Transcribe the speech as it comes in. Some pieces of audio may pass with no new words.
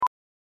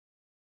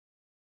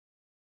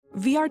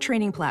VR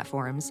training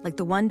platforms, like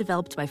the one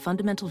developed by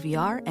Fundamental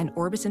VR and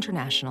Orbis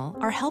International,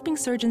 are helping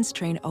surgeons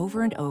train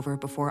over and over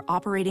before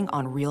operating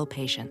on real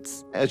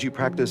patients. As you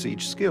practice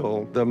each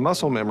skill, the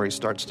muscle memory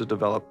starts to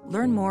develop.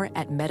 Learn more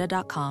at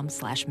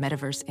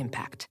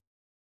meta.com/metaverseimpact.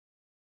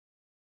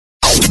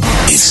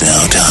 It's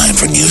now time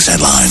for news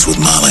headlines with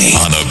Molly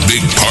on the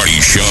Big Party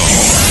Show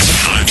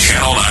on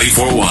Channel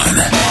 94.1.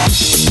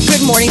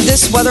 Good morning.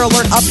 This weather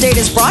alert update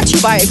is brought to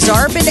you by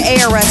Exarban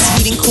ARS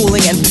Heating,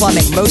 Cooling, and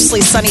Plumbing.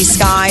 Mostly sunny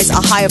skies, a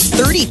high of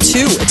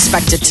 32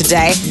 expected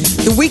today.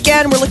 The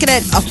weekend, we're looking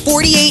at a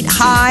 48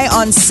 high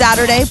on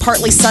Saturday,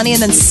 partly sunny,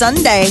 and then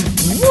Sunday,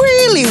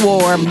 really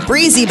warm,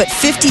 breezy, but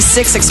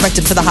 56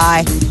 expected for the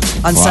high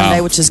on Sunday,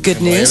 which is good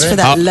news for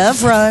that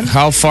love run.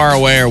 How far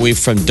away are we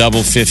from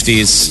double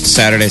 50s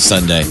Saturday,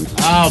 Sunday?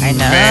 Oh, I know.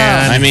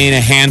 Man. I mean,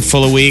 a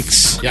handful of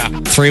weeks. Yeah.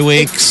 3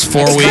 weeks,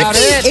 4 weeks.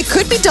 It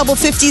could be double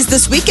 50s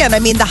this weekend. I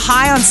mean, the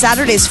high on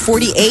Saturday is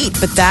 48,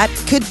 but that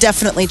could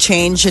definitely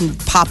change and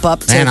pop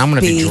up to Man, I'm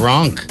going to be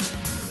drunk.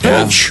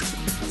 Yeah.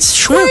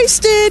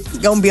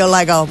 Twisted. Going to be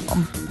like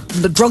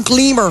the drunk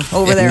lemur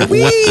over there.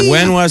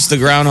 When was the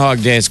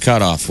Groundhog Day's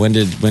cutoff? When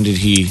did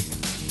he...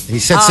 He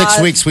said 6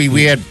 weeks.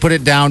 We had put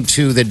it down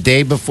to the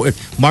day before,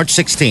 March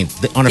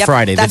 16th, on a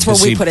Friday. That's where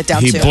we put it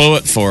down to. He blew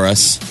it for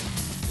us.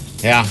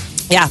 Yeah.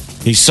 Yeah.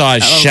 He saw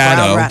his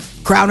shadow.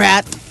 Ground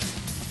rat.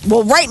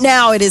 Well, right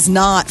now it is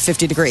not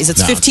 50 degrees.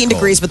 It's 15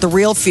 degrees, but the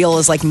real feel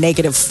is like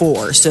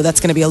 -4. So that's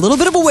going to be a little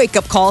bit of a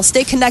wake-up call.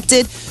 Stay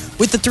connected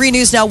with the 3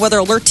 News Now Weather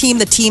Alert Team,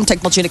 the team,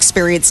 technology, and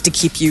experience to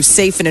keep you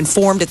safe and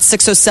informed. It's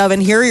 6:07.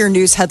 Here are your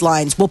news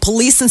headlines. Well,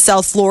 police in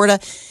South Florida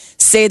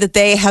say that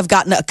they have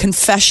gotten a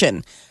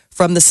confession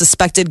from the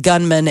suspected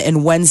gunman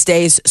in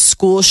Wednesday's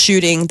school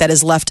shooting that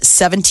has left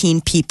 17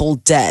 people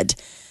dead.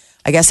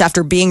 I guess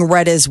after being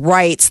read his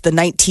rights, the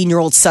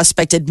 19-year-old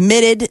suspect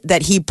admitted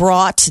that he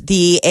brought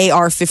the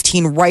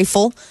AR-15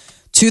 rifle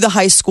to the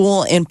high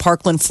school in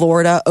Parkland,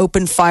 Florida,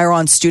 opened fire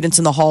on students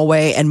in the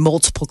hallway and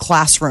multiple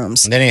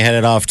classrooms. And then he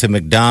headed off to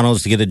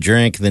McDonald's to get a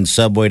drink, then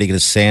Subway to get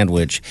a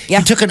sandwich. Yeah.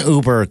 He took an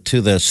Uber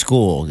to the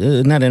school.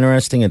 Isn't that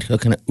interesting? He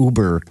took an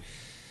Uber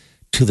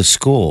to the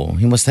school.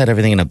 He must have had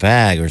everything in a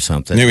bag or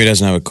something. Maybe he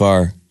doesn't have a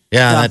car.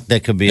 Yeah,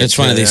 that could be it. It's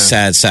one of these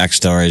sad sack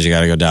stories. You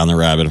got to go down the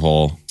rabbit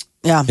hole.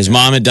 Yeah. His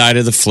mom had died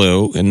of the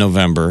flu in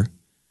November.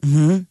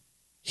 Mm-hmm.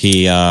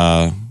 He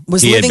had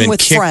been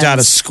kicked out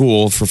of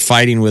school for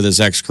fighting with his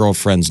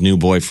ex-girlfriend's new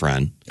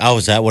boyfriend. Oh,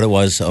 is that what it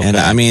was? Okay. And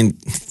I mean,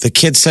 the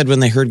kids said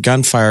when they heard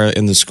gunfire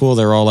in the school,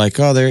 they were all like,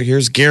 "Oh,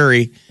 here's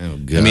Gary." Oh,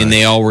 God. I mean,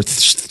 they all were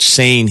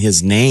saying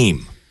his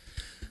name.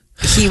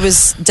 He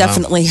was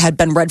definitely had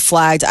been red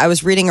flagged. I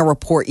was reading a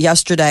report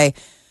yesterday.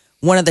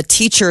 One of the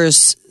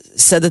teachers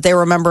said that they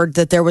remembered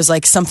that there was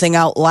like something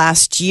out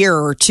last year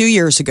or 2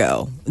 years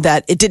ago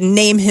that it didn't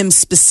name him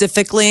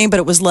specifically, but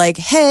it was like,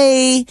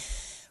 hey,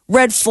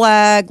 red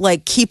flag,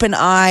 like keep an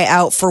eye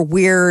out for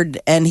weird.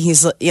 And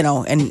he's,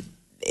 and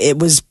it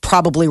was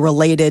probably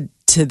related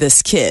to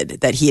this kid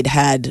that he had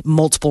had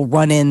multiple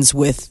run-ins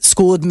with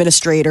school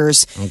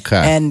administrators. Okay.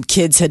 And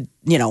kids had,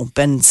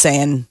 been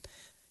saying,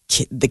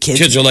 the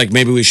kids are like,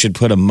 maybe we should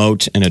put a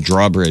moat and a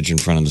drawbridge in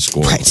front of the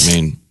school. Right. I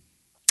mean,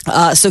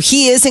 so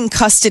he is in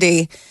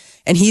custody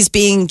and he's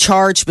being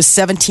charged with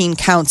 17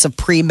 counts of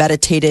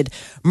premeditated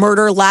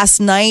murder. Last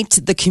night,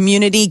 the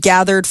community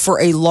gathered for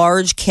a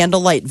large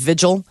candlelight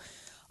vigil.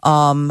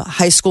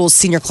 High school's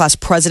senior class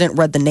president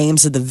read the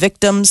names of the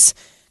victims.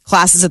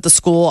 Classes at the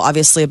school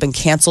obviously have been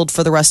canceled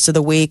for the rest of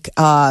the week.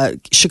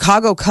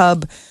 Chicago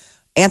Cub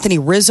Anthony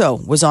Rizzo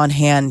was on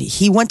hand.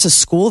 He went to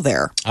school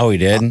there. Oh, he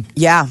did?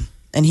 Yeah.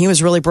 And he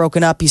was really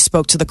broken up. He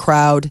spoke to the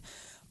crowd.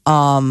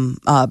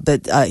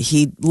 But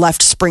he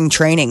left spring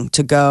training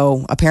to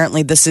go.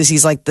 Apparently this was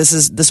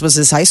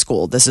his high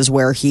school. This is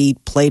where he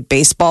played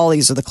baseball.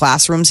 These are the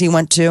classrooms he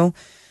went to.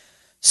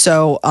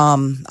 So,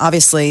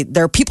 obviously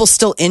there are people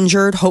still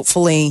injured.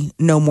 Hopefully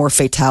no more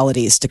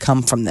fatalities to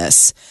come from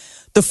this.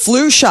 The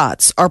flu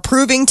shots are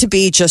proving to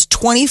be just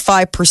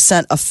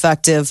 25%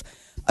 effective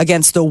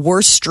against the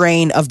worst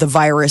strain of the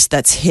virus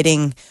that's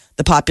hitting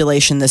the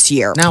population this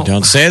year. Now,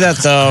 don't say that,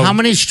 though. How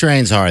many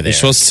strains are there? You're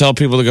supposed to tell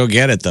people to go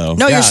get it, though.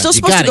 No, you're still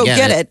supposed to go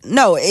get it. it.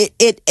 No,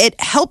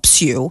 it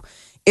helps you.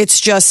 It's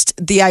just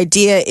the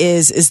idea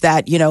is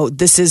that,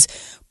 this is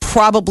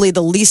probably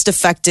the least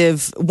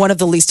effective, one of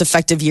the least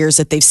effective years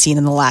that they've seen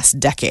in the last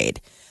decade.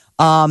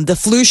 The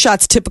flu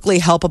shots typically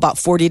help about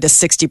 40 to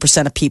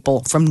 60% of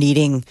people from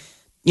needing,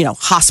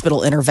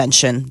 hospital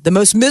intervention. The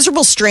most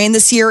miserable strain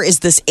this year is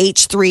this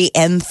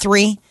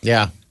H3N3.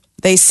 Yeah.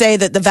 They say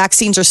that the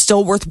vaccines are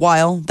still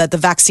worthwhile, that the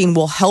vaccine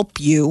will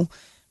help you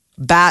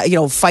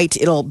fight.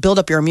 It'll build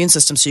up your immune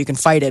system so you can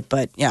fight it.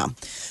 But yeah,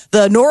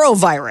 the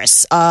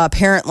norovirus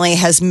apparently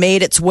has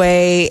made its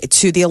way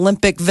to the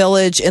Olympic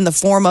Village in the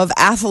form of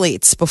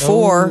athletes.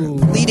 Before,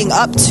 leading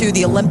up to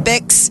the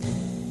Olympics,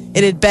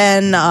 it had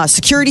been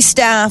security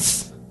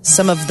staff,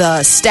 some of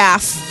the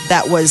staff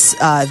that was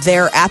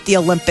there at the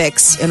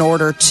Olympics in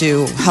order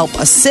to help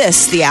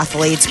assist the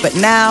athletes. But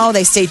now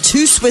they say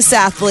 2 Swiss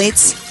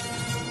athletes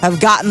have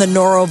gotten the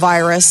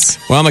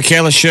norovirus. Well,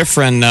 Michaela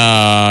Schifrin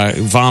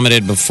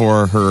vomited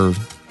before her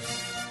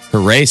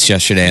race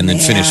yesterday and then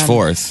finished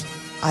fourth.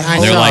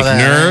 They're like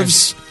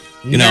nerves.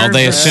 You know,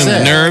 they assume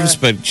nerves,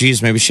 but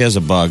geez, maybe she has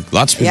a bug.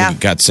 Lots of people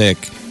got sick.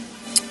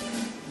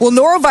 Well,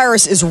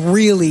 norovirus is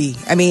really,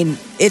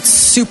 it's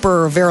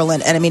super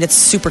virulent and it's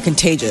super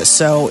contagious.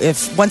 So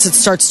once it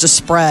starts to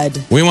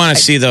spread. We want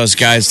to see those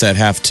guys that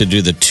have to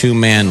do the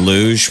 2-man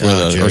luge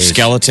or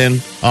skeleton.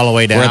 All the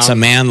way down. Where it's a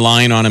man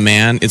lying on a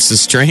man. It's the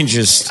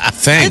strangest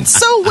thing. It's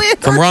so weird.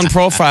 From run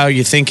profile,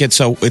 you think it's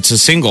a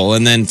single.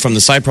 And then from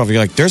the side profile,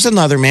 you're like, there's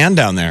another man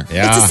down there.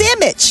 Yeah. It's a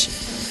sandwich.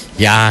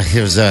 Yeah, it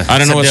was I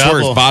don't know what's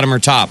worse, bottom or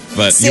top,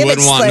 but you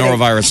wouldn't want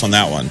norovirus on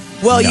that one.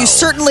 Well, you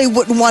certainly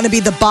wouldn't want to be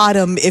the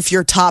bottom if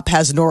your top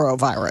has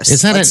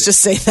norovirus. Let's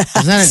just say that.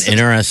 Isn't that an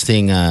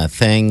interesting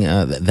thing,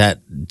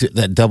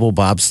 that double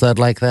bobsled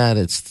like that?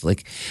 It's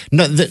like,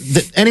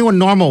 anyone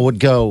normal would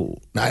go,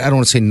 I don't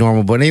want to say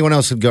normal, but anyone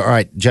else would go, all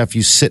right, Jeff,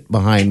 you sit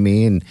behind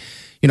me and...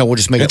 we'll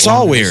just make it. It's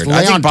all weird.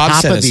 I think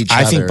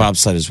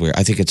bobsled is weird.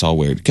 I think it's all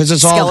weird because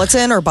it's all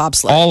skeleton or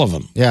bobsled. All of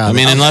them. Yeah.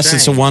 Unless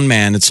it's a one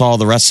man, it's all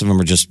the rest of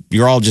them are just.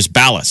 You're all just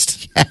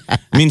ballast.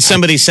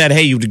 Somebody said,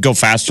 "Hey, you'd go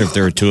faster if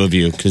there were two of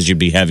you because you'd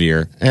be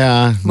heavier."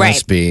 Yeah,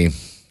 must be.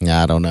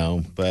 Yeah, I don't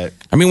know, but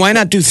why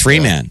not do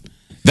 3-man?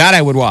 That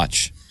I would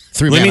watch.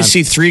 Let me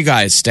see 3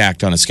 guys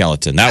stacked on a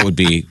skeleton. That would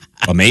be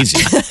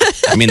amazing.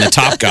 The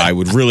top guy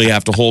would really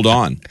have to hold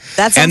on.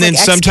 And then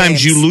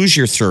sometimes you lose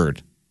your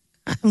third.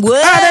 Whoa.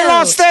 They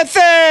lost their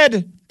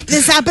third.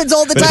 This happens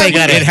all the time.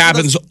 It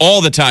happens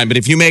all the time. But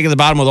if you make it to the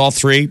bottom with all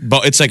 3,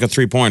 it's like a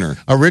 3-pointer.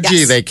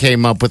 Originally, they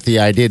came up with the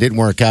idea. It didn't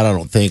work out, I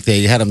don't think.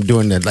 They had them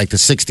doing the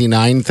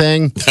 69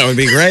 thing. That would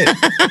be great.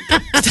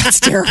 That's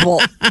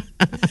terrible.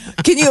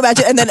 Can you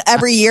imagine? And then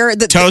every year...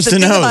 Toes to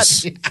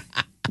nose.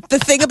 The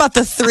thing about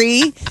the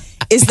 3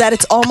 is that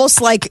it's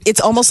almost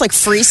like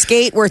free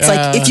skate, where it's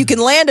like if you can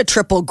land a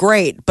triple,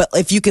 great, but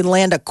if you can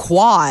land a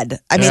quad,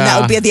 that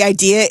would be the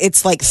idea.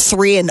 It's like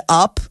 3 and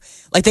up.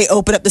 Like they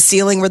open up the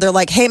ceiling where they're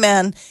like, "Hey,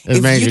 man,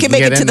 if you can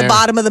make it to the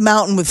bottom of the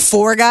mountain with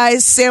 4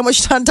 guys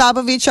sandwiched on top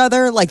of each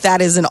other, like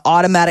that is an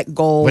automatic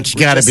goal." But you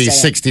got to be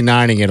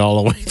 69ing it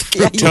all the way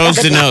through. Toes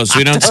to nose.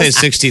 We don't say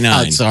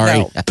 69. Oh, sorry.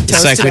 No.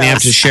 It's like when you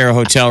have to share a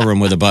hotel room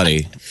with a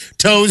buddy.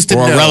 Toes to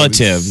or nose. Or a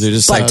relative. They're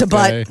just butt to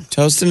butt.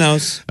 Toes to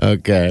nose.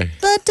 Okay.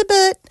 Butt to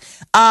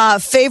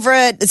butt.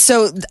 Favorite.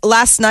 So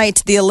last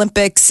night, the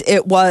Olympics,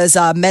 it was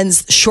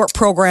men's short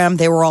program.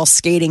 They were all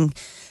skating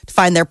to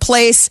find their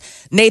place.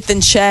 Nathan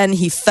Chen,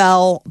 he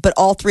fell, but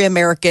all 3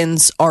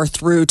 Americans are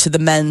through to the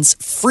men's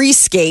free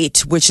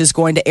skate, which is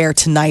going to air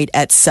tonight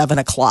at 7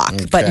 o'clock.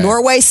 Okay. But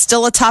Norway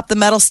still atop the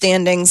medal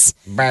standings.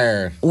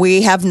 Brr.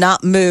 We have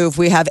not moved.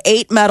 We have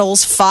 8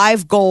 medals,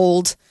 5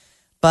 gold.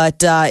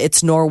 But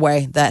it's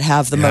Norway that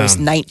have the most,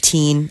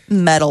 19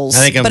 medals.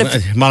 I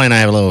think Molly and I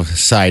have a little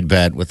side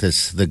bet with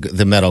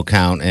the medal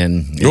count.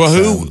 And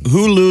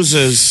who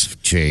loses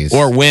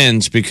or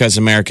wins because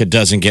America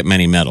doesn't get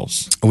many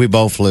medals? We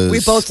both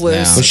lose.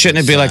 Yeah, well,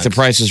 shouldn't it be like the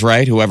Price is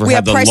Right? Whoever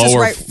had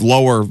the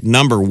lower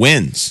number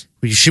wins.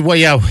 We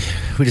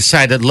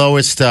decided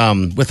lowest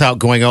without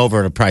going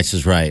over. The Price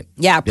is Right.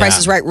 Yeah, Price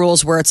is Right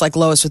rules where it's like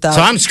lowest without.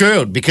 So I'm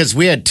screwed because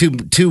we had two.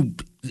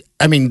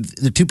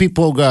 The 2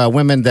 people,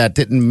 women that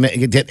didn't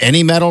get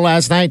any medal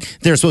last night,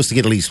 they're supposed to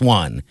get at least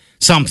one,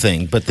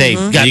 something, but they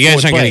got. You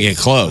guys aren't going to get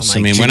close.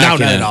 We're not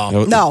going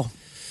to. No.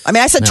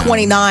 I said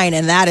 29,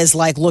 and that is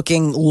like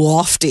looking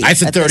lofty. I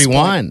said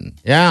 31.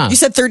 Yeah. You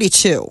said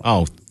 32.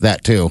 Oh,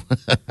 that too.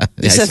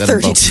 You said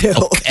 32.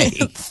 Okay.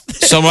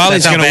 So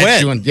Molly's going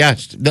to win. Yeah.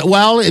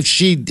 Well, if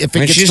it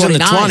gets she's 29, in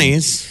the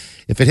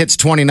 20s. If it hits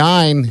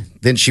 29,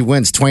 then she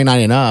wins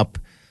 29 and up.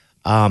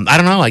 I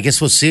don't know. I guess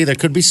we'll see. There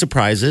could be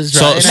surprises.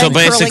 Right? So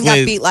basically,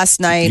 curling got beat last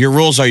night. Your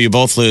rules are you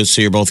both lose,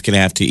 so you're both going to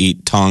have to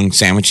eat tongue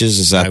sandwiches.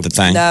 Is that the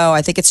thing? No,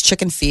 I think it's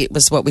chicken feet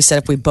was what we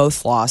said if we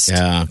both lost.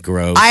 Yeah,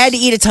 gross. I had to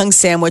eat a tongue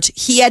sandwich.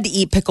 He had to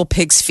eat pickled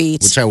pig's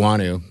feet, which I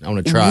want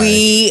to try.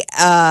 We,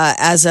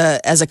 as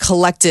a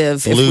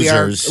collective, if we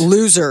are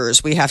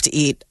losers, we have to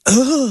eat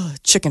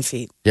chicken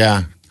feet.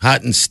 Yeah,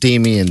 hot and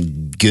steamy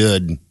and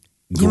good.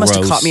 You must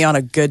have caught me on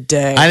a good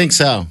day. I think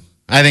so.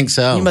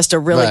 You must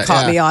have really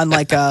caught me on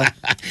like a.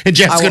 And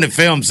Jeff's going to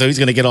film, so he's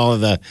going to get all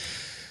of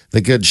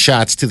the good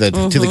shots to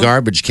the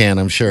garbage can.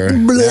 I'm sure.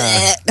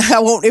 Yeah.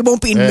 It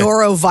won't be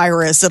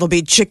norovirus. It'll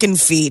be chicken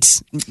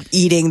feet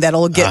eating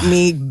that'll get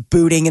me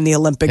booting in the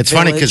Olympic. It's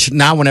funny because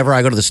now whenever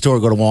I go to the store,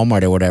 go to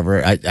Walmart or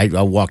whatever, I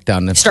walk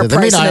down the start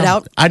pricing it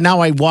out.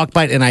 Now I walk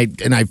by it and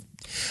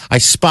I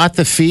spot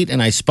the feet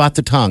and I spot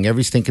the tongue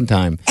every stinking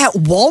time. At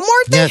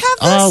Walmart, they have this?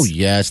 Oh,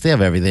 yes. They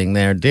have everything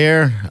there,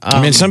 dear.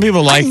 Some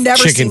people like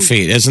chicken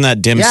feet. Isn't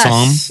that dim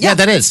sum? Yeah,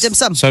 that is. Dim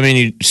sum. So,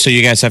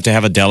 you guys have to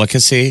have a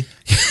delicacy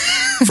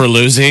for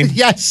losing?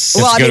 Yes.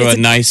 Let's go to a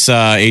nice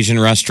Asian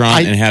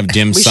restaurant and have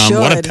dim sum.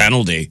 What a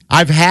penalty.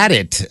 I've had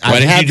it.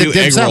 Why did you do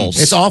egg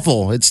rolls? It's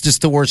awful. It's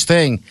just the worst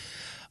thing.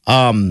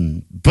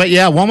 But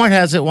yeah, Walmart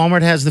has it.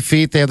 Walmart has the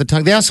feet. They have the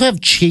tongue. They also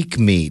have cheek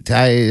meat.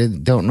 I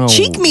don't know.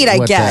 Cheek meat,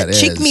 I get.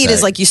 Cheek meat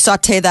is like you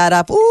saute that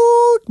up.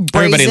 Ooh,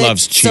 everybody it.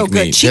 loves cheek so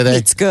good. meat. Cheek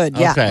meat's good.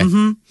 Yeah. Okay.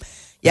 Mm-hmm.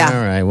 Yeah.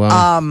 All right.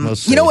 Well, we'll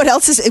see. You know what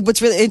else is?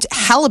 What's really it's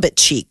halibut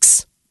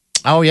cheeks.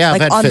 Oh yeah,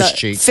 like I've on had fish the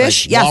cheeks.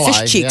 Fish, like yeah,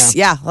 walleye, fish cheeks.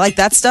 Yeah, like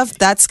that stuff.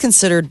 That's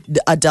considered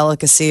a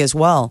delicacy as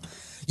well.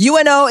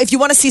 UNO, if you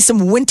want to see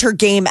some winter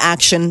game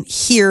action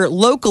here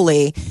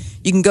locally,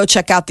 you can go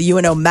check out the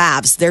UNO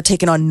Mavs. They're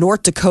taking on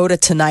North Dakota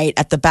tonight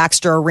at the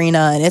Baxter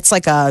Arena, and it's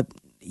like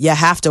you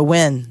have to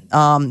win.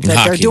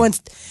 They're doing,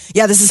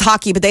 this is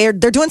hockey, but they're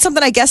doing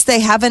something I guess they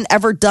haven't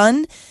ever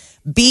done.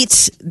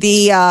 Beat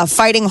the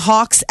Fighting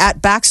Hawks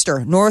at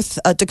Baxter. North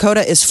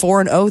Dakota is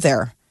 4-0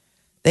 there.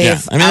 They're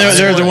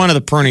one of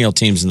the perennial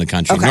teams in the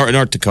country. Okay.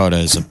 North Dakota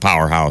is a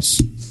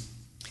powerhouse.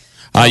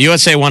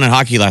 USA won in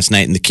hockey last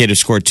night, and the kid who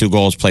scored 2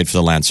 goals played for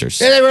the Lancers.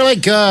 Yeah, they were really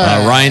good.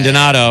 Ryan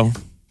Donato.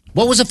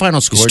 What was the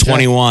final score? It's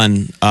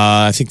 21.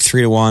 I think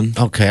 3-1.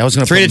 Okay, I was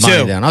going to put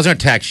money down. I was going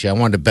to text you. I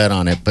wanted to bet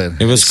on it,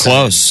 but it was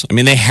close. I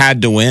mean, they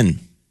had to win.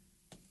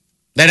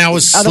 Then I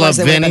was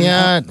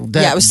Slovenia.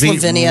 It was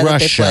Slovenia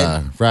Russia,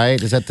 that they played.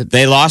 right? Is that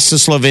They lost to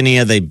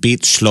Slovenia. They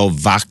beat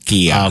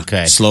Slovakia.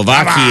 Okay.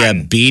 Slovakia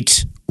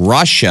beat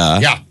Russia.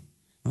 Yeah.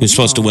 Who's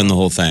supposed to win the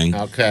whole thing.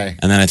 Okay.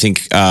 And then I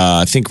think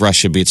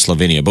Russia beats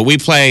Slovenia. But we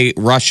play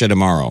Russia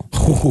tomorrow.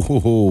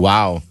 Ooh,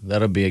 wow.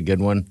 That'll be a good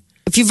one.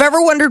 If you've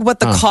ever wondered what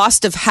the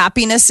cost of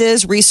happiness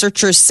is,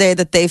 researchers say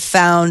that they've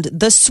found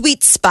the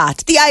sweet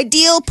spot, the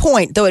ideal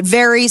point, though it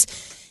varies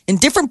in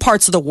different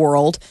parts of the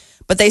world.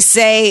 But they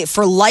say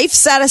for life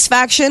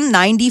satisfaction,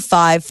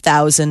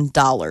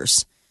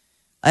 $95,000.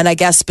 And I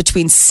guess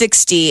between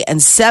 $60,000 and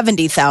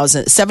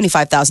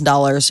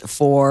 $75,000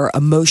 for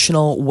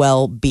emotional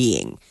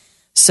well-being.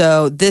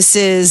 So this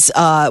is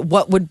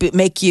what would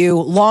make you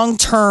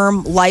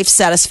long-term life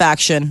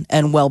satisfaction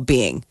and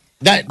well-being.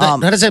 What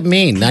does that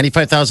mean?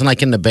 95,000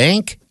 like in the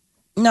bank?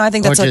 No, I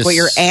think that's like what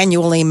you're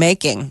annually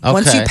making. Okay.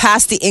 Once you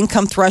pass the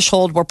income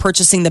threshold, we're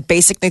purchasing the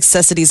basic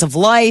necessities of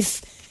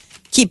life,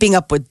 keeping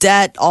up with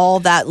debt,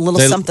 all that little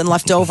something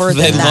left over.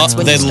 Then that's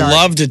when you start. They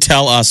love to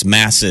tell us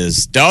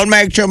masses, don't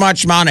make too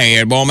much money.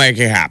 It won't make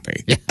you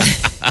happy.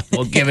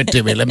 Well, give it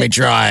to me. Let me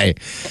try.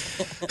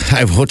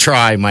 I will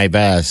try my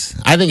best.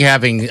 I think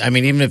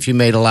even if you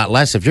made a lot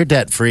less, if you're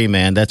debt free,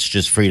 man, that's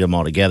just freedom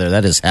altogether.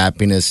 That is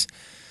happiness.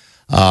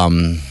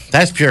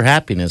 That's pure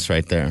happiness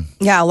right there.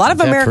 Yeah, a lot of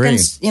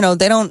Americans, they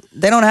don't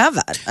have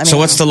that. I mean, so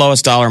what's the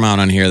lowest dollar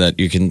amount on here that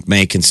you can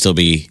make and still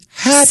be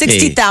happy?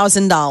 $60,000.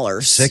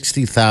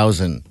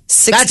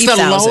 $60,000. That's the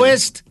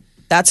lowest?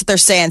 That's what they're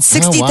saying.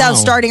 $60,000,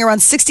 starting around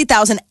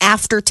 $60,000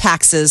 after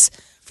taxes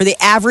for the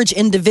average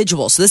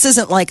individual. So this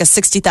isn't like a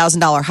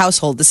 $60,000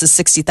 household. This is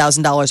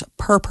 $60,000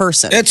 per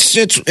person. It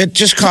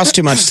just costs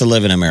too much to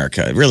live in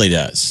America. It really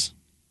does.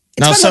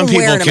 Now, some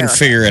people can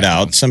figure it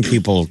out. Some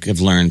people have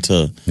learned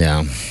to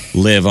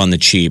live on the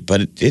cheap,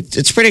 but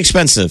it's pretty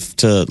expensive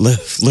to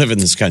live in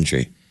this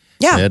country.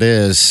 Yeah, it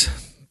is.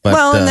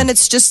 But, and then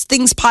it's just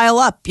things pile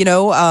up,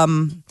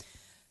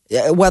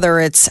 whether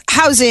it's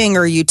housing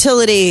or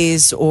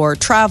utilities or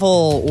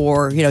travel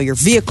or, your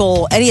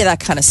vehicle, any of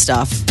that kind of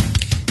stuff.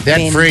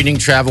 Debt-free, you can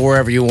travel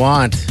wherever you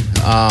want.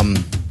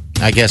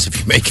 I guess if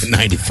you're making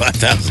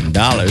 $95,000.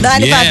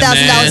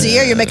 $95,000 a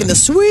year, you're making the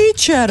sweet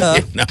cheddar.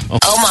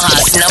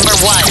 Omaha's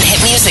 #1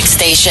 hit music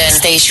station.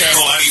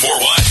 Channel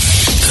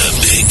 94.1. The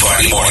Big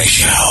Party Morning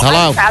Show.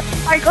 Hello. That's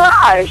my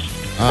garage.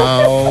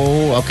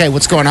 Oh, okay.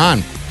 What's going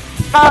on?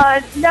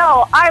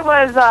 No, I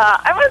was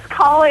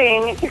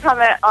calling to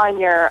comment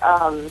on your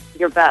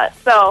bet.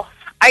 So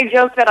I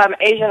joke that I'm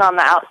Asian on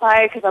the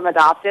outside because I'm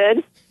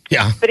adopted.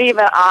 Yeah. But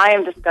even I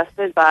am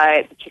disgusted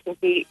by the chicken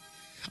feet.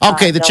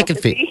 Okay, the chicken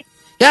feet.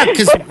 Yeah,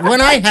 because when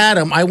I had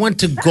them, I went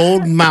to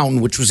Gold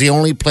Mountain, which was the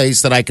only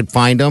place that I could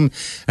find them,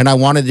 and I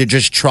wanted to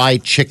just try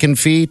chicken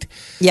feet.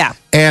 Yeah.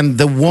 And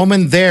the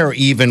woman there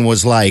even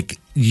was like,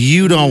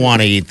 you don't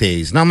want to eat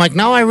these. And I'm like,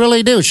 no, I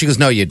really do. She goes,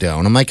 no, you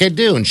don't. I'm like, I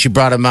do. And she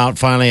brought them out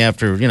finally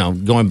after,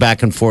 going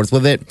back and forth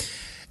with it.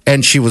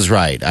 And she was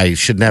right. I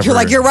should never. You're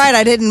like, you're right.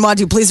 I didn't want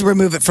to. Please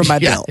remove it from my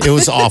bill. It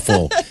was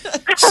awful.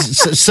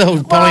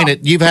 So Paulina,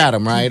 you've had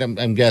them, right?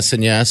 I'm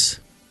guessing, yes?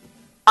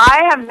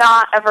 I have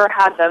not ever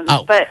had them,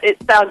 but it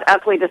sounds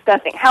absolutely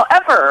disgusting.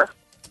 However,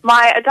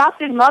 my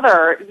adopted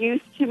mother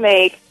used to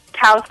make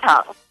cow's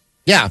tongue.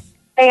 Yeah.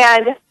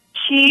 And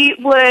she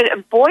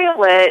would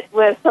boil it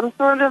with some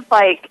sort of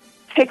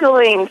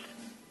pickling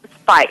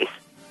spice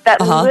that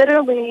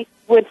literally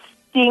would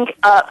stink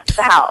up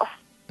the house.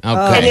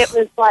 Okay. And it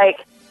was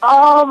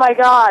oh my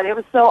God, it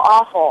was so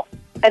awful.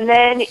 And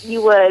then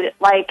you would,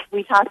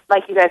 you guys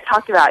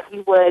talked about,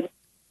 you would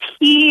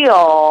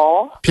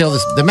peel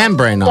the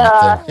membrane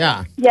off there.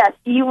 Yeah. Yes,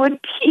 you would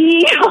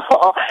peel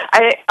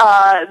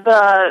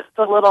the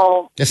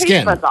little the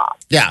skin off.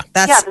 Yeah.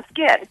 The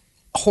skin.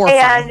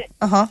 Horrifying.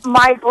 And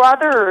my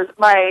brothers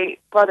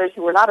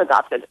who were not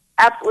adopted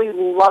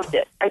absolutely loved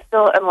it. I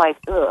still am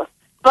ugh.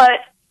 But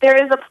there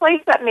is a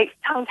place that makes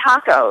tongue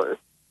tacos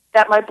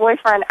that my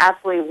boyfriend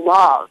absolutely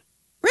loves.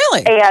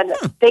 Really? And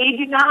they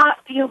do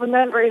not peel the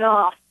membrane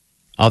off.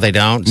 Oh, they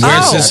don't?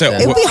 Where's this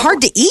it would be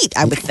hard to eat,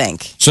 I would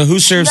think. So who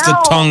serves the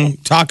No. tongue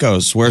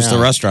tacos? Where's the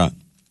restaurant?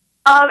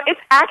 It's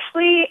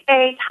actually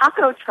a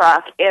taco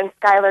truck in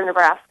Schuyler,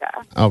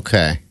 Nebraska.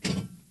 Okay.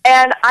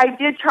 And I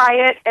did try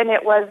it, and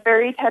it was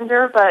very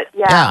tender, but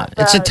Yeah,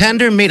 it's a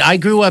tender meat. I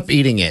grew up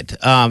eating it.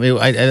 I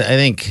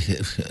think,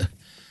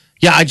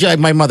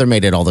 my mother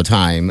made it all the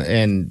time,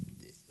 and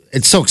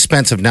it's so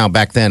expensive now.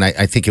 Back then,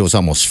 I think it was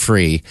almost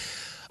free.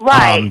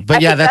 Right. But I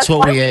yeah, think that's what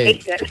why we we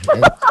ate. it.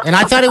 And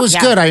I thought it was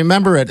good. I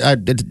remember it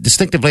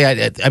distinctively.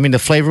 I mean, the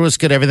flavor was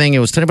good, everything. It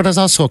was tender, but I was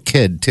also a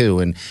kid, too.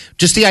 And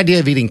just the idea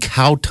of eating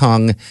cow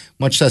tongue,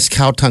 much less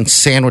cow tongue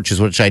sandwiches,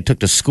 which I took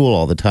to school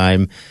all the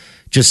time,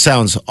 just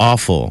sounds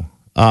awful.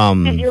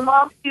 Did your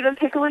mom do the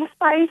pickling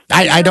spice?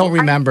 I don't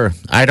remember.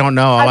 I don't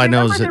know. All I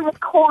know is there was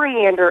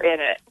coriander in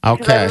it.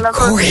 Okay.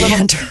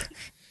 Coriander.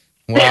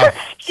 Well,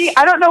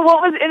 I don't know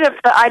what was in it,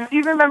 but I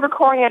do remember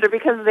coriander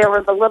because there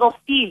were the little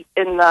seeds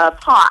in the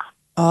pot.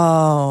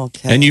 Oh,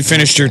 okay. And you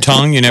finished your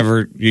tongue? You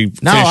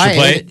finished your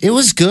plate? it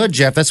was good,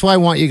 Jeff. That's why I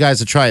want you guys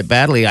to try it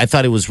badly. I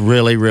thought it was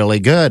really, really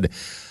good.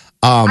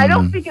 I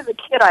don't think as a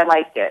kid I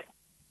liked it.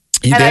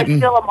 You and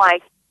didn't?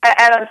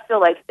 I'm still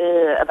like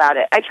about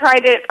it. I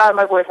tried it on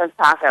my boyfriend's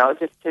taco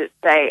just to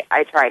say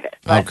I tried it.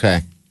 But,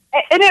 Okay.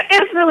 And it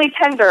is really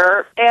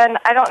tender, and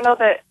I don't know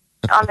that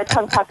on the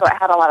tongue taco it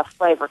had a lot of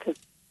flavor because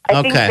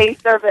I think they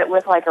serve it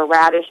with like a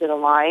radish and a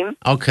lime.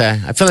 Okay.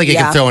 I feel like you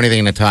can throw anything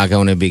in a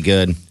taco and it'd be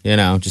good. You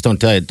know, just don't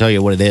tell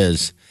you what it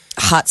is.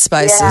 Hot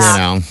spices.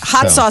 Yeah. You know,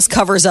 Hot sauce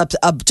covers up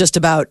just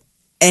about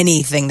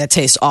anything that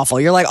tastes awful.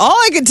 You're like, all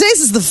I can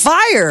taste is the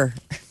fire.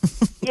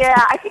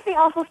 Yeah, I think they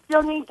also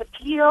still need to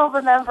peel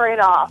the membrane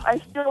off. I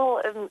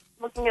still am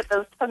looking at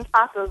those tongue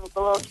tacos with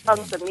the little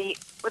chunks of meat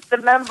with the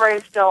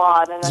membrane still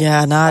on. And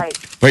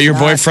But your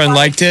boyfriend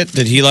liked it?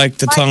 Did he like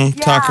the tongue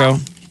taco?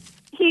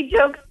 He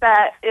jokes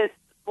that it's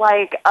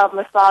like a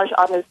massage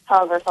on his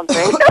tongue or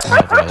something.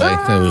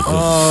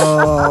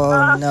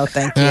 Oh, no,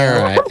 thank you.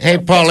 All right. Hey,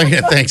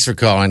 Paulina, thanks for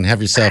calling.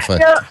 Have yourself a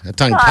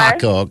tongue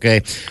taco,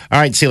 okay? All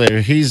right, see you later.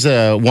 He's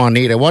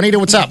Juanita. Juanita,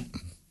 what's up?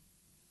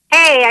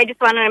 Hey, I just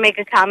wanted to make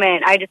a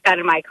comment. I just got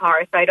in my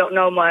car, so I don't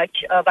know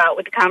much about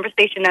what the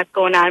conversation that's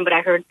going on, but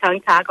I heard tongue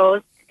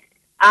tacos.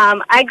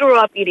 I grew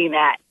up eating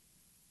that.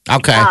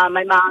 Okay.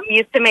 My mom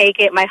used to make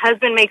it. My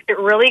husband makes it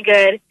really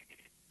good.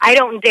 I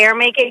don't dare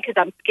make it because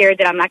I'm scared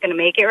that I'm not going to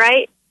make it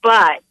right,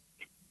 but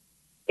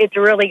it's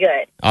really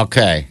good.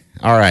 Okay.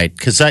 All right.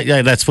 Because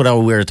that's what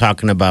we were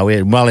talking about.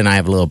 Molly and I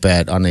have a little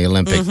bet on the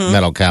Olympic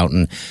medal count.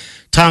 And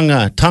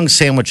tongue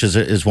sandwiches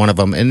is one of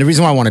them. And the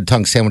reason why I wanted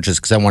tongue sandwiches is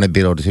because I want to be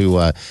able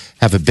to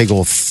have a big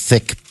old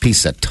thick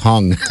piece of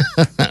tongue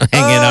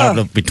hanging out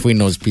of between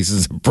those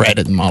pieces of bread,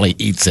 and Molly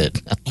eats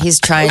it. He's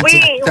trying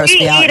to gross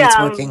me out. It's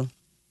working.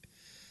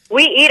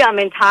 We eat them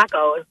in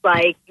tacos,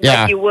 like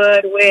you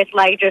would with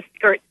like just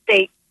skirt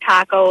steak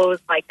tacos,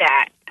 like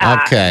that.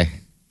 Okay.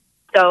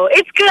 So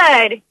it's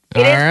good. It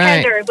is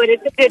right. tender, but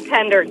it's a good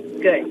tender.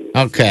 Good.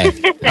 Okay.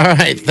 All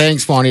right.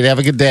 Thanks, Juanita. Have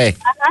a good day.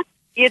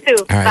 You too.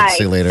 All right. Bye.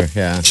 See you later.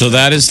 Yeah. So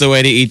that is the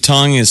way to eat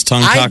tongue is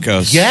tongue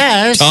tacos.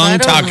 Yes. Tongue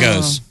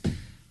tacos.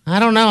 I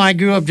don't know. I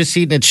grew up just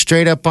eating it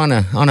straight up on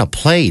a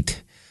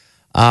plate.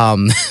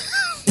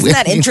 Isn't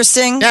that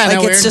interesting? Yeah,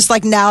 like it's just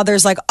like now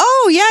there's like,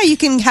 oh yeah, you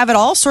can have it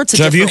all sorts of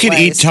So if different you could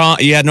ways. eat tongue,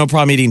 you had no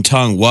problem eating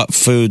tongue, what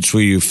foods were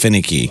you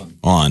finicky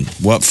on?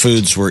 What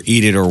foods were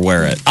eat it or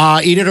wear it?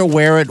 Eat it or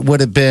wear it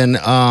would have been.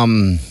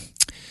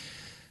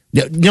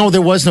 No,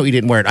 there was no eat it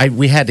and wear it.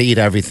 We had to eat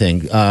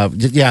everything.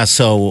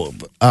 So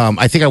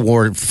I think I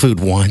wore food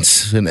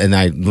once, and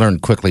I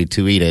learned quickly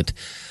to eat it.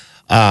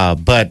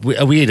 But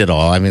we ate it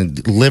all. I mean,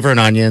 liver and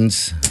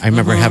onions. I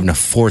remember having to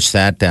force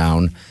that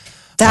down.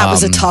 That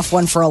was a tough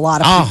one for a lot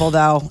of people,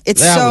 though.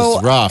 It's that so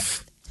was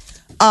rough.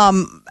 I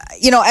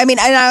mean,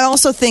 and I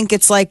also think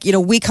it's like,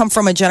 we come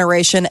from a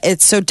generation.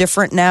 It's so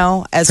different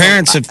now. As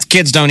Parents, if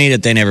kids don't eat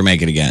it, they never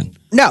make it again.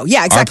 No,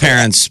 yeah, exactly. Our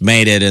parents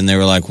made it, and they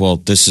were like, well,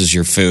 this is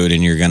your food,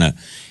 and you're going to...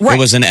 Right. It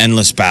was an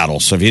endless battle.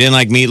 So if you didn't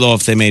like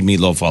meatloaf, they made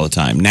meatloaf all the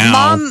time.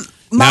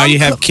 Now you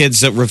have kids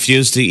that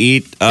refuse to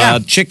eat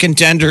chicken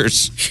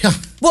tenders.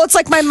 Well, it's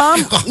like my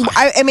mom.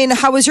 I mean,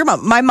 how was your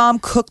mom? My mom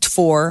cooked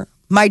for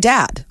my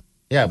dad.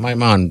 Yeah, my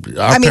mom,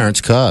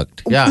 parents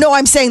cooked. Yeah. No,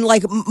 I'm saying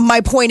like my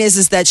point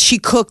is that she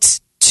cooked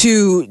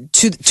to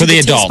for the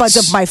taste adults buds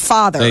of my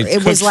father.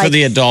 It was like for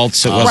the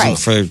adults. It wasn't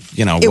for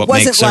what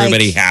makes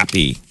everybody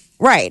happy.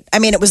 Right. I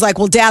mean, it was like,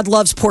 well, Dad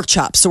loves pork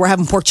chops, so we're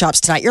having pork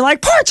chops tonight. You're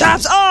like, pork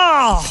chops?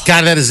 Oh!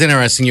 God, that is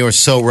interesting. You are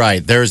so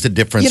right. There's the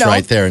difference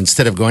right there.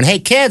 Instead of going, hey,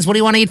 kids, what do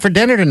you want to eat for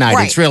dinner tonight?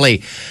 Right. It's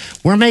really,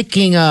 we're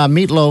making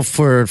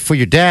meatloaf for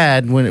your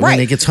dad when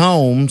he gets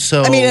home.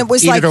 So I mean, it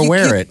was eat like it or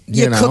wear it.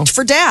 You cooked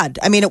for Dad.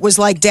 I mean, it was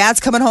like Dad's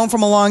coming home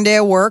from a long day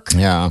of work.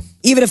 Yeah.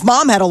 Even if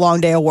Mom had a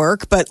long day of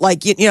work, but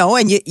like,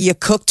 and you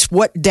cooked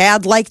what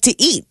Dad liked to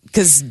eat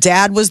because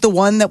Dad was the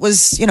one that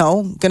was,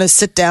 going to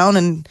sit down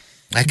and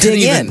I couldn't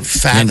even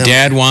fathom. And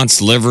Dad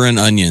wants liver and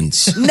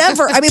onions.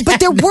 Never. I mean,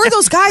 but there were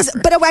those guys.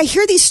 But I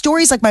hear these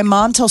stories, like my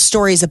mom tells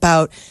stories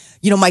about,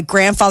 my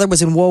grandfather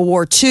was in World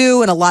War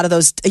II, and a lot of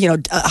those,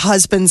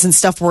 husbands and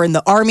stuff were in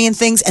the army and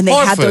things, and they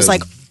had those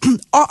like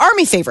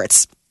army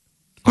favorites.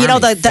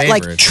 That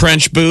like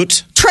trench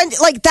boot,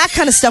 like that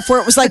kind of stuff where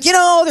it was like,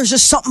 there's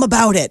just something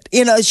about it.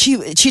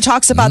 She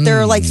talks about there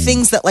are like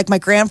things that like my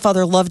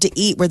grandfather loved to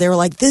eat where they were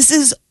like, this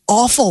is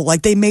awful.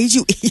 Like they made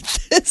you eat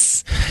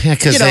this. Yeah,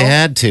 because they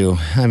had to.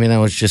 I mean, I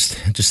was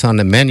just on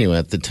the menu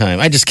at the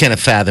time. I just can't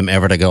fathom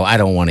ever to go, I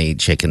don't want to eat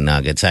chicken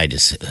nuggets. I'm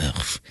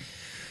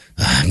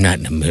not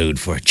in the mood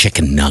for a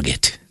chicken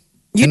nugget.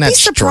 You'd be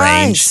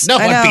surprised. Strange.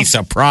 No, I'd be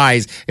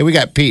surprised. Hey, we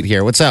got Pete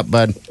here. What's up,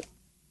 bud?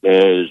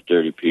 It's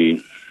Dirty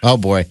Pete. Oh,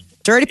 boy.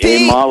 Dirty Pete.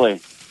 Hey, Molly.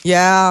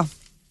 Yeah.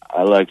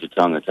 I like the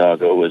tongue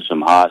taco with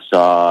some hot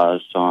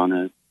sauce on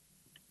it.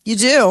 You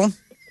do?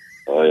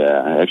 Oh,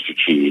 yeah. Extra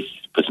cheese.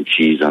 Put some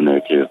cheese on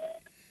there, too.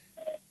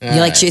 You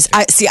like cheese?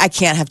 I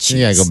can't have cheese.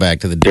 Yeah, go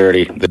back to the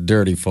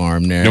dirty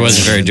farm there. It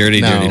wasn't very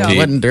dirty, no, Dirty Pete. It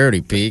wasn't dirty,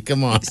 Pete.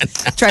 Come on.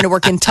 Trying to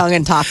work in tongue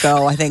and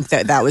taco. I think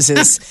that was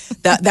his.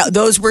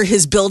 Those were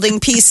his building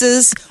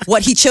pieces.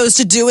 What he chose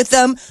to do with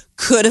them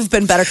could have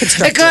been better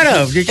constructed. It could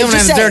have. You're coming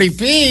at Dirty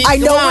Pete. I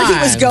know where he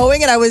was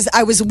going, and I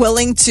was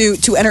willing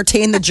to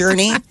entertain the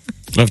journey.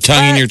 Of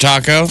tonguing your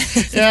taco?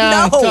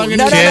 Yeah, no.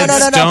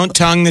 Kids, don't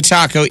tongue the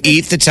taco.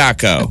 Eat the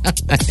taco.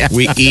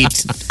 We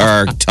eat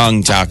our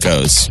tongue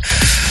tacos.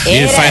 You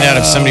need to find out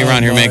if somebody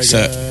around here makes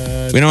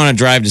a... We don't want to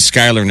drive to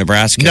Schuyler,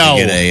 Nebraska to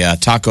get a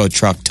taco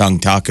truck tongue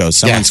taco.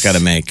 Someone's got to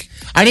make...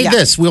 I need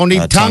this. We don't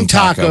need tongue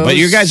tacos. But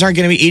you guys aren't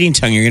going to be eating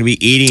tongue. You're going to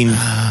be eating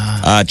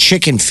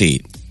chicken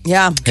feet.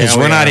 Yeah. Because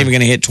we're not even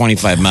going to hit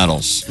 25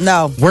 medals.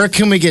 No. Where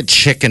can we get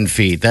chicken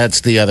feet?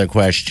 That's the other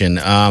question.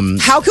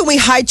 How can we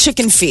hide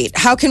chicken feet?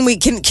 How can we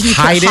can you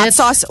hide put hot it?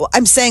 sauce?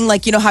 I'm saying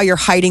like how you're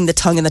hiding the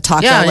tongue in the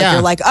taco. Yeah,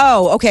 You're like,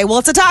 oh, okay, well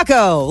it's a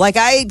taco. Like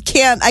I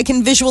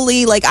can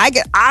visually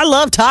I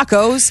love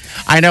tacos.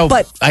 I know,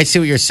 but I see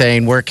what you're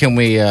saying. Where can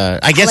we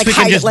I guess we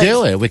can just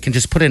do it. We can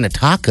just put in a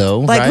taco,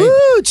 like, right?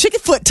 Woo, chicken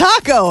foot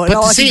taco. And But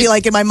all I see- can be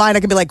like in my mind, I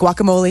can be like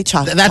guacamole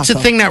taco. That's the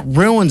thing that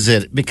ruins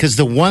it, because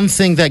the one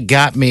thing that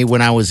got me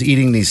when I was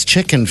eating these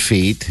chicken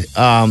feet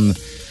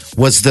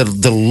was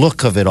the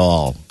look of it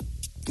all.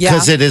 Yeah.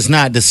 Because it is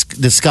not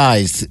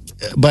disguised,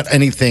 but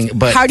anything.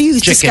 But how do you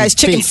disguise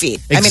chicken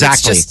feet?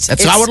 Exactly.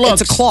 That's how it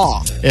looks. It's a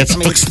claw. It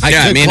looks like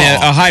a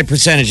claw. A high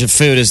percentage of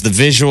food is the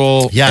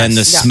visual and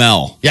the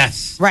smell.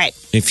 Yes. Right.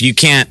 If you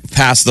can't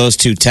pass those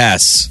two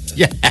tests,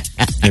 Yeah.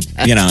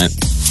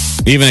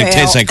 even if it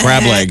tastes like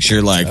crab legs,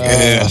 you're like,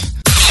 ugh.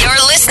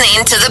 You're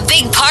listening to the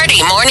Big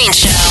Party Morning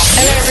Show.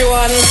 Hello,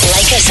 everyone.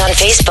 Like us on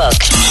Facebook.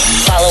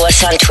 Follow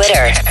us on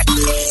Twitter.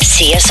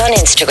 See us on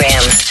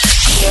Instagram.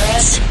 Hear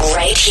us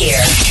right here.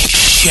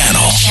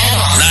 Channel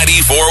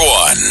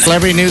 94.1.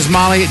 Celebrity News,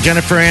 Molly,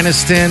 Jennifer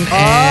Aniston,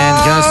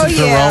 and Justin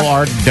Theroux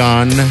are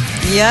done.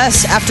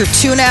 Yes, after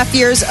 2.5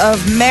 years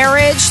of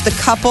marriage, the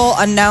couple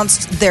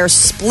announced their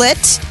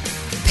split.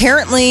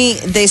 Apparently,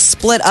 they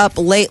split up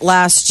late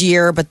last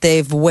year, but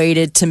they've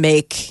waited to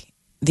make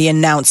the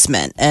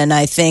announcement. And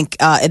I think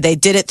they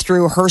did it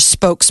through her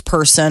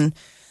spokesperson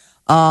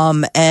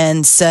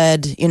and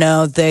said,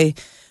 they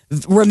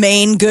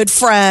remain good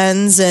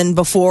friends. And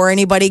before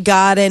anybody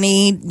got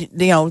any,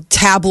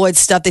 tabloid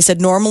stuff, they said,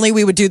 normally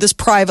we would do this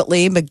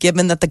privately, but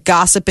given that the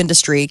gossip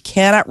industry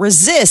cannot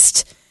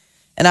resist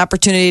an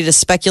opportunity to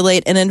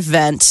speculate and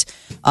invent,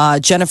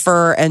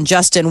 Jennifer and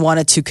Justin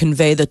wanted to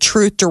convey the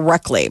truth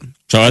directly.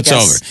 So it's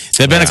over.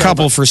 They've been a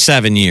couple for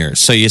 7 years.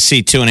 So you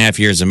see 2.5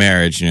 years of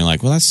marriage, and you're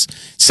like, well, that's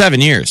 7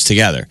 years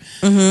together.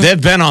 Mm-hmm.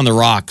 They've been on the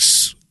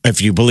rocks,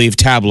 if you believe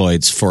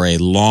tabloids, for a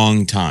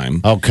long time.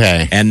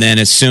 Okay. And then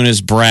as soon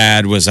as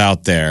Brad was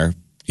out there,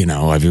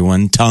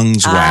 everyone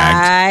tongues wagged.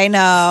 I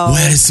know.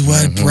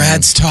 What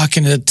Brad's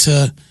talking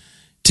to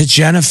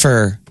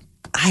Jennifer.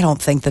 I don't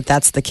think that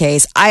that's the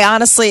case. I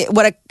honestly,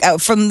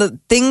 from the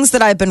things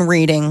that I've been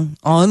reading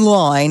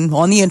online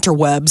on the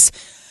interwebs,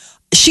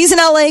 she's an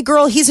LA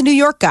girl. He's a New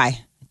York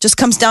guy. Just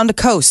comes down to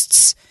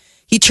coasts.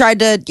 He tried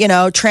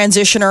to,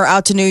 transition her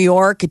out to New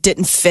York. It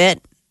didn't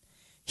fit.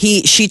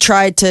 She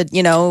tried to,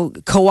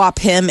 co-op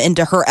him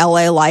into her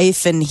LA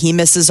life, and he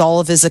misses all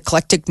of his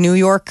eclectic New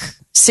York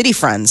city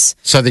friends.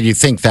 So that you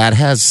think that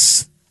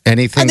has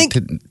anything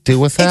to do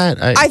with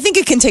that? I think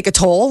it can take a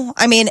toll.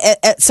 I mean,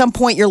 at some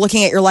point, you're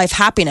looking at your life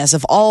happiness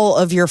of all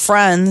of your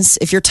friends.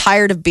 If you're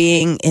tired of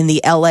being in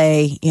the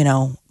LA,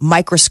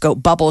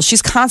 microscope bubble,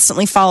 she's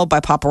constantly followed by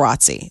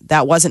paparazzi.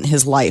 That wasn't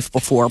his life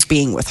before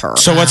being with her.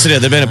 So what's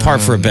it? They've been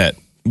apart for a bit.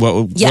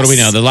 What do we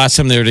know? The last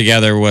time they were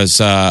together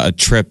was a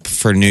trip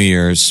for New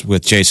Year's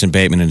with Jason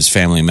Bateman and his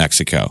family in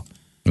Mexico.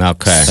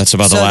 Okay. That's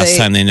about the last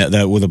time they know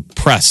that. Well, the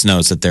press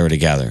knows that they were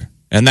together.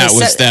 And that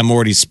was them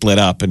already split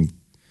up and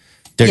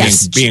they're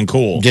being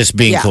cool. Just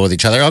being cool with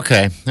each other.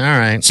 Okay. All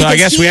right. So I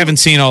guess we haven't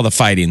seen all the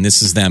fighting.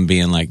 This is them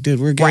being like, dude,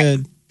 we're good. Right.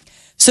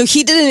 So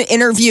he did an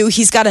interview.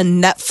 He's got a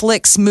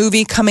Netflix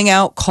movie coming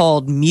out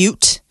called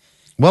Mute.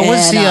 What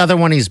was the other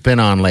one he's been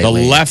on The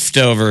lately?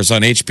 Leftovers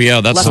on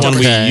HBO. That's the one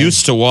we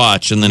used to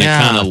watch, and then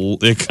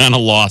it kind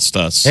of lost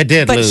us. It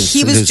did, but lose,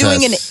 he was lose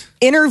doing an us.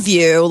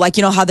 interview, like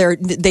how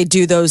they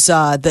do those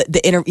like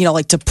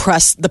to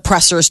press the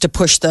pressers to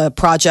push the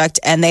project,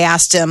 and they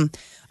asked him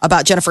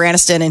about Jennifer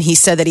Aniston, and he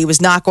said that he was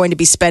not going to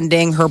be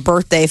spending her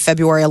birthday,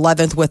 February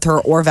 11th, with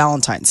her or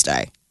Valentine's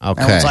Day.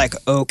 Okay, and I was like,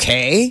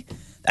 okay,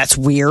 that's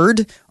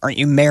weird. Aren't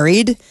you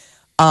married?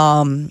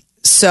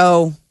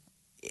 So.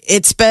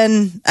 It's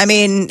been,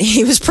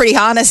 he was pretty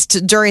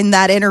honest during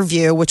that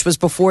interview, which was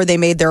before they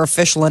made their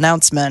official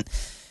announcement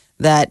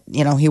that,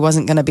 he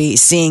wasn't going to be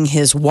seeing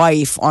his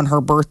wife on her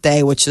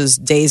birthday, which is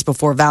days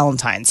before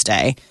Valentine's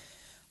Day.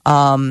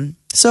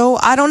 So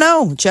I don't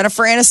know.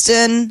 Jennifer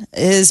Aniston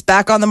is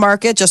back on the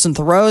market. Justin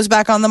Theroux's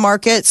back on the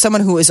market.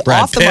 Someone who is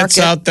Brad off the Pitt's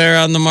market. out there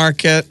on the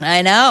market.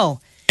 I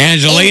know.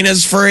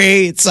 Angelina's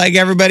free. It's like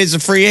everybody's a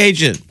free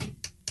agent.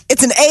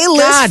 It's an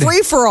A-list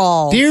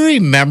free-for-all. Do you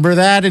remember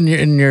that in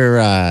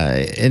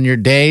your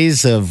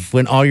days of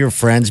when all your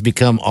friends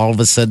become all of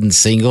a sudden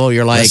single?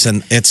 You're like,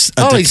 listen, it's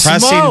a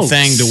depressing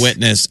thing to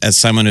witness as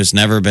someone who's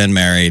never been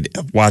married,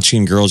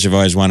 watching girls you've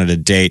always wanted to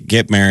date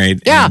get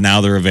married, and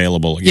now they're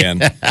available again.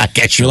 Yeah, I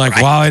guess you're like,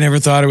 right. wow, I never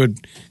thought it would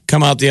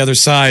come out the other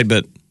side,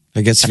 but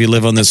I guess if you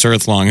live on this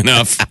earth long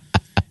enough,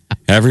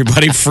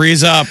 everybody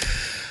frees up.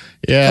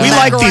 Yeah, we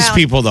like these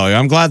people though.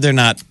 I'm glad they're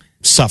not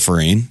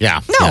suffering. Yeah.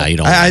 No. Yeah, you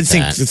don't I like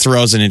think that.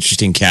 Thoreau's an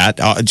interesting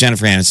cat.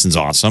 Jennifer Aniston's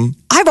awesome.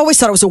 I've always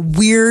thought it was a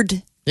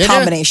weird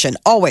combination.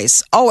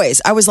 Always.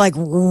 I was like,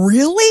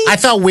 really? I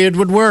thought weird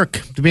would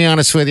work, to be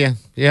honest with you.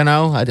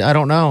 I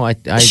don't know.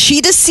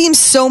 She just seems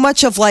so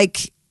much of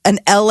like an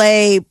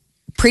LA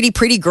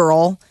pretty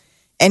girl,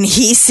 and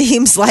he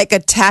seems like a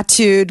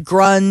tattooed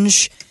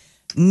grunge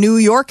New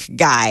York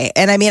guy.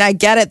 And I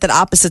get it that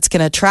opposites can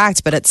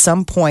attract, but at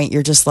some point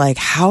you're just like,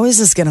 how is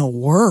this going to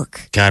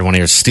work? God, one of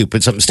your something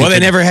stupid. Well,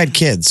 they never had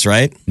kids,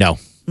 right? No.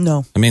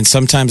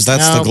 Sometimes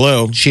that's the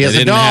glue. She has they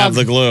a didn't dog. have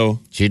the glue.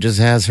 She just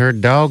has her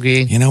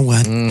doggy. You know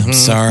what? I'm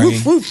sorry.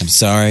 I'm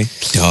sorry.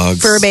 Dogs.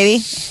 Fur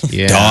baby.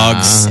 Yeah.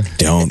 Dogs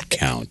don't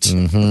count.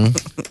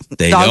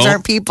 They Dogs don't,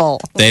 aren't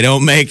people. They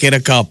don't make it a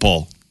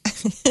couple.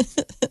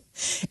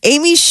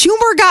 Amy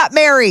Schumer got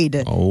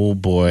married. Oh,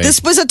 boy.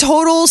 This was a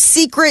total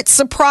secret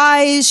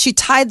surprise. She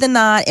tied the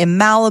knot in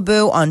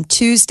Malibu on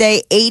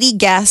Tuesday, 80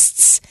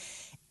 guests,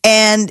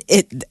 and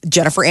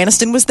Jennifer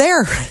Aniston was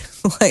there.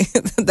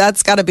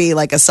 That's got to be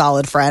like a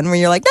solid friend where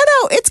you're like,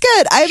 no, it's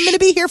good. I'm going to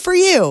be here for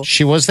you.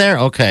 She was there?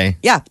 Okay.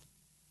 Yeah.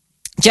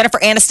 Jennifer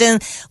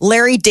Aniston,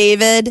 Larry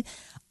David,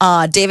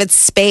 David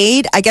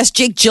Spade. I guess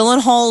Jake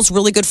Gyllenhaal's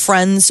really good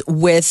friends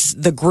with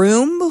the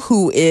groom,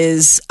 who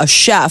is a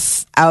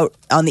chef out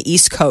on the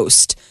East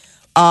Coast.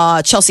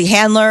 Chelsea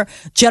Handler,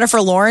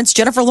 Jennifer Lawrence.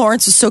 Jennifer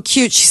Lawrence was so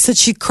cute. She said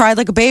she cried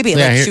like a baby.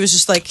 Yeah, she was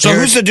just like. So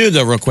who's the dude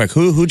though? Real quick,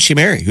 who'd she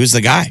marry? Who's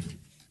the guy?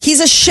 He's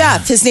a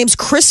chef. His name's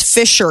Chris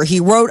Fisher. He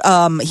wrote.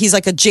 He's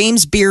like a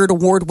James Beard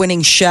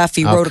award-winning chef.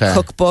 He wrote a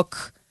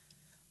cookbook.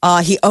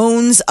 He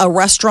owns a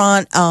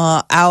restaurant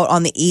out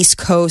on the East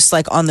Coast,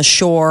 like on the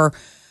shore.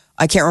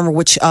 I can't remember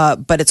which,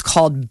 but it's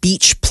called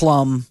Beach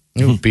Plum.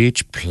 Ooh,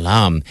 Beach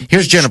Plum.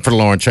 Here's Jennifer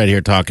Lawrence right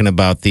here talking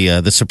about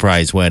the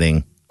surprise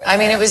wedding.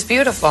 It was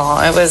beautiful.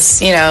 It was,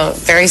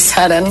 very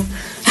sudden,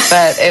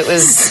 but it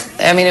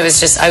was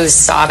just, I was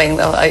sobbing.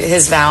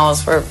 His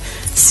vows were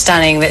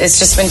stunning. It's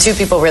just when two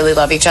people really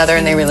love each other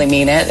and they really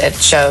mean it, it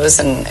shows.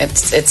 And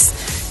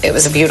it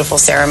was a beautiful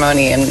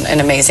ceremony and an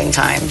amazing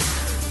time.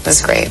 It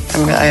was great.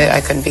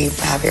 I couldn't be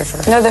happier for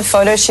her. No, the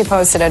photo she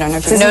posted, I don't know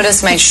if you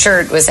noticed my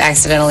shirt was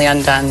accidentally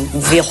undone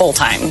the whole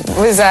time.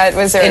 Was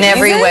there in a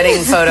every reason?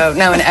 wedding photo?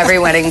 No, in every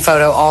wedding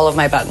photo, all of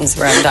my buttons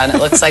were undone. It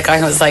looks like I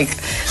was like,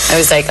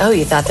 oh,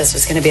 you thought this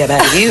was going to be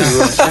about you.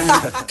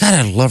 God,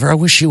 I love her. I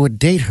wish you would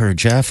date her,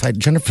 Jeff.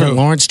 Jennifer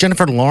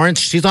Lawrence,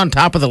 she's on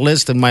top of the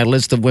list in my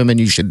list of women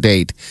you should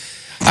date.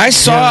 I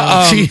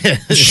saw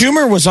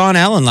Schumer was on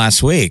Ellen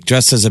last week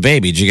dressed as a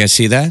baby. Did you guys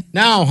see that?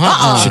 No.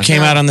 She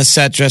came out on the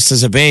set dressed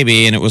as a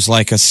baby, and it was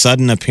like a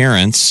sudden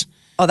appearance.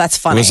 Oh, that's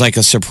funny. It was like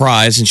a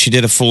surprise, and she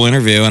did a full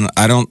interview. And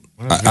I don't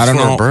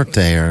know her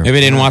birthday or maybe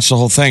I didn't watch the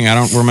whole thing. I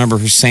don't remember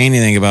her saying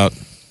anything about.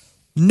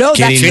 No,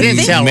 she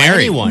didn't tell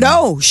anyone.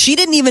 No, she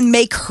didn't even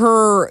make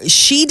her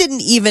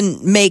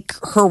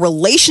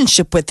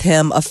relationship with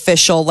him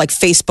official, like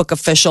Facebook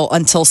official,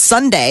 until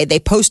Sunday.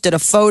 They posted a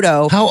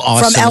photo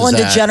from Ellen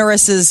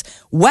DeGeneres'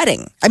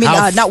 wedding.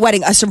 Not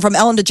wedding, from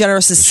Ellen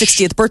DeGeneres'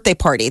 60th birthday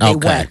party. They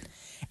went.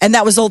 And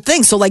that was the whole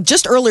thing. So, like,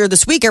 just earlier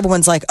this week,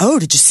 everyone's like, oh,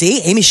 did you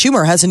see? Amy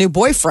Schumer has a new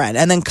boyfriend.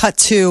 And then cut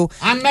to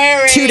I'm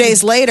married. 2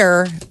 days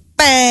later,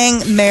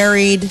 bang,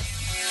 married.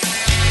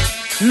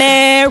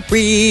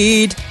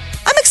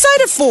 I'm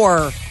excited for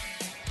her.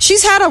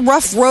 She's had a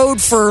rough road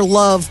for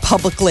love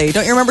publicly.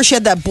 Don't you remember she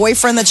had that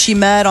boyfriend that she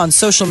met on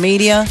social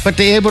media? But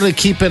they're able to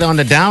keep it on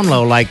the down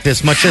low like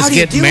this, much as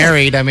get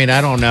married. I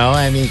don't know.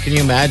 Can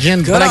you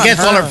imagine? But I guess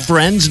all her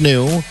friends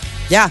knew.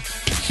 Yeah.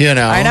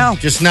 I know.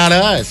 Just not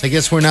us. I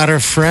guess we're not her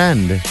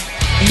friend. No.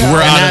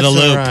 We're out of the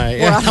loop. Right.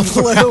 We're out of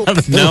the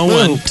loop. No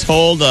one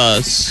told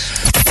us.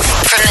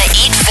 from the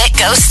Eat Fit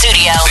Go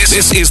studio.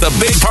 This is the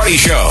Big Party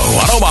Show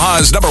on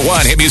Omaha's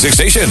 #1 hit music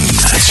station.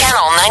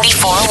 Channel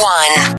 94.1.